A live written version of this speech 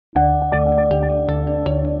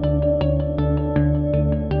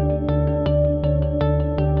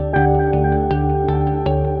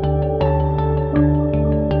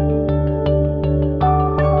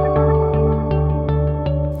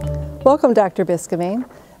Welcome, Dr. Biskobing.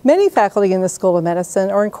 Many faculty in the School of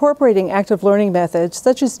Medicine are incorporating active learning methods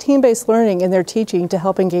such as team-based learning in their teaching to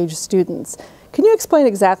help engage students. Can you explain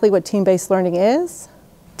exactly what team-based learning is?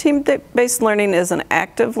 Team-based learning is an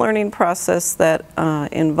active learning process that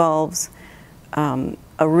involves a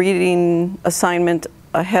reading assignment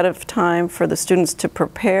ahead of time for the students to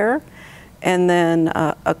prepare, and then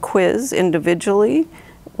a quiz individually,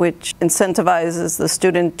 which incentivizes the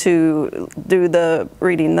student to do the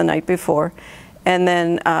reading the night before, and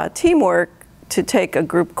then teamwork to take a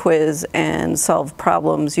group quiz and solve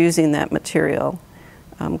problems using that material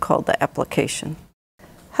called the application.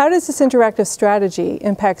 How does this interactive strategy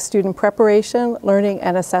impact student preparation, learning,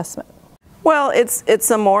 and assessment? Well, it's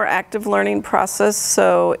a more active learning process,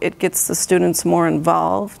 so it gets the students more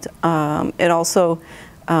involved. It also,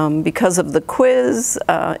 because of the quiz,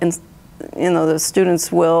 the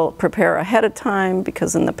students will prepare ahead of time,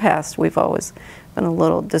 because in the past we've always been a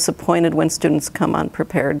little disappointed when students come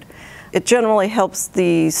unprepared. It generally helps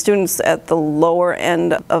the students at the lower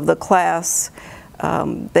end of the class.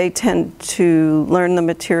 They tend to learn the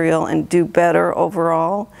material and do better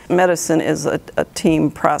overall. Medicine is a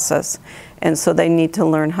team process, and so they need to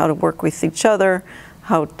learn how to work with each other,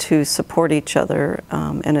 how to support each other,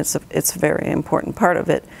 and it's a very important part of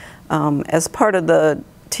it. As part of the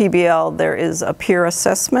TBL, there is a peer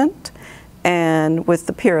assessment, and with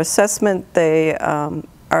the peer assessment, they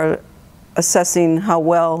are assessing how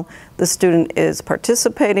well the student is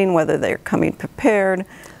participating, whether they're coming prepared.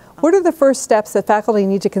 What are the first steps that faculty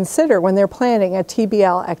need to consider when they're planning a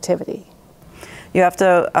TBL activity? You have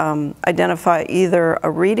to identify either a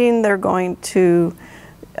reading they're going to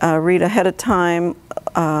read ahead of time,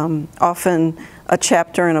 often a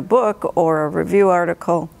chapter in a book or a review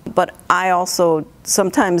article, but I also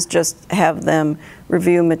sometimes just have them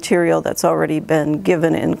review material that's already been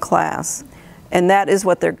given in class, and that is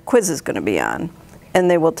what their quiz is going to be on.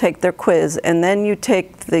 And they will take their quiz, and then you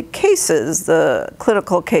take the cases, the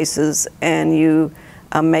clinical cases, and you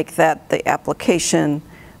make that the application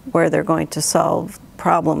where they're going to solve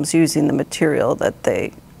problems using the material that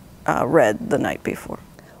they read the night before.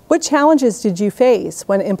 What challenges did you face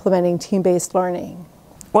when implementing team-based learning?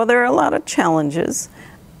 Well, there are a lot of challenges.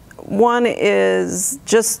 One is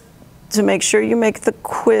just to make sure you make the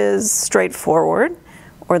quiz straightforward,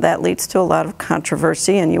 or that leads to a lot of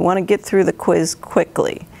controversy, and you want to get through the quiz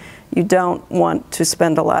quickly. You don't want to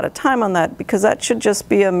spend a lot of time on that, because that should just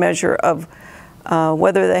be a measure of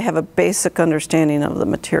whether they have a basic understanding of the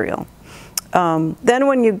material. Then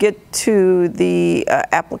when you get to the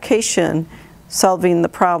application, solving the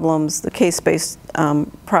problems, the case-based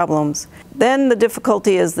problems, then the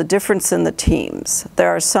difficulty is the difference in the teams. There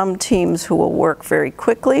are some teams who will work very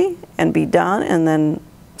quickly and be done and then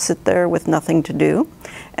sit there with nothing to do.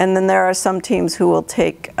 And then there are some teams who will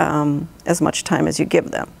take as much time as you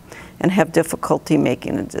give them and have difficulty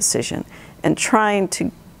making a decision. And trying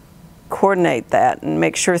to coordinate that and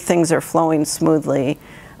make sure things are flowing smoothly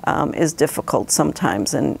is difficult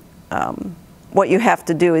sometimes. And what you have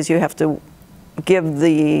to do is you have to give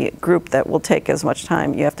the group that will take as much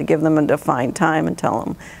time, you have to give them a defined time and tell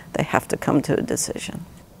them they have to come to a decision.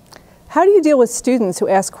 How do you deal with students who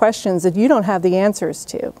ask questions that you don't have the answers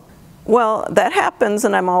to? Well, that happens,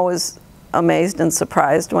 and I'm always amazed and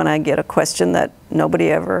surprised when I get a question that nobody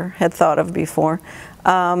ever had thought of before.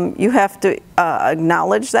 You have to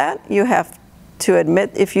acknowledge that. You have to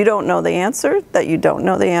admit if you don't know the answer, that you don't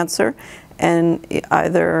know the answer, and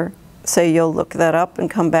either say you'll look that up and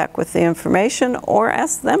come back with the information, or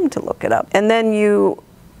ask them to look it up. And then you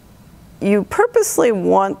purposely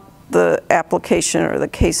want the application or the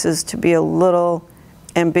cases to be a little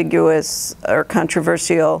ambiguous or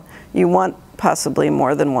controversial. You want possibly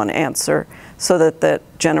more than one answer so that that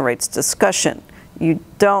generates discussion.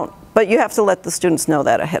 But you have to let the students know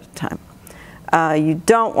that ahead of time. You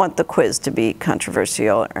don't want the quiz to be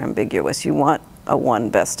controversial or ambiguous. You want a one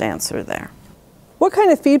best answer there. What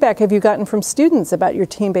kind of feedback have you gotten from students about your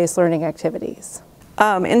team-based learning activities?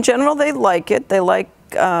 In general, they like it. They like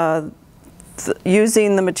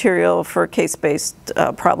using the material for case-based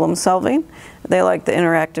problem solving. They like the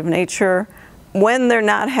interactive nature. When they're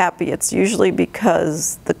not happy, it's usually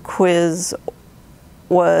because the quiz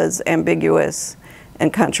was ambiguous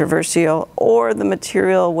and controversial, or the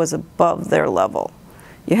material was above their level.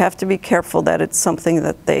 You have to be careful that it's something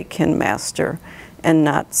that they can master and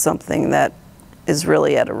not something that is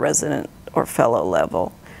really at a resident or fellow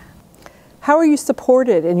level. How are you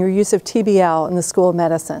supported in your use of TBL in the School of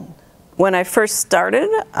Medicine? When I first started,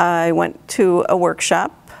 I went to a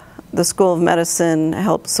workshop. The School of Medicine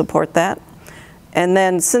helped support that. And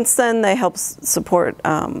then since then, they help support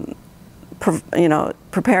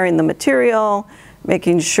preparing the material,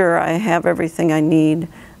 making sure I have everything I need.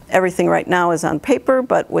 Everything right now is on paper,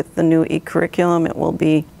 but with the new e-curriculum, it will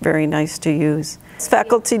be very nice to use.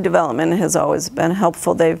 Faculty development has always been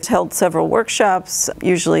helpful. They've held several workshops,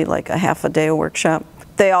 usually like a half a day workshop.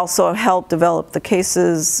 They also help develop the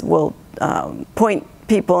cases, will point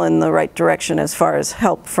people in the right direction as far as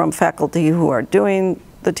help from faculty who are doing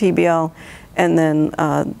the TBL. And then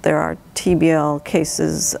there are TBL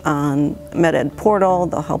cases on MedEd portal.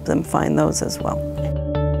 They'll help them find those as well.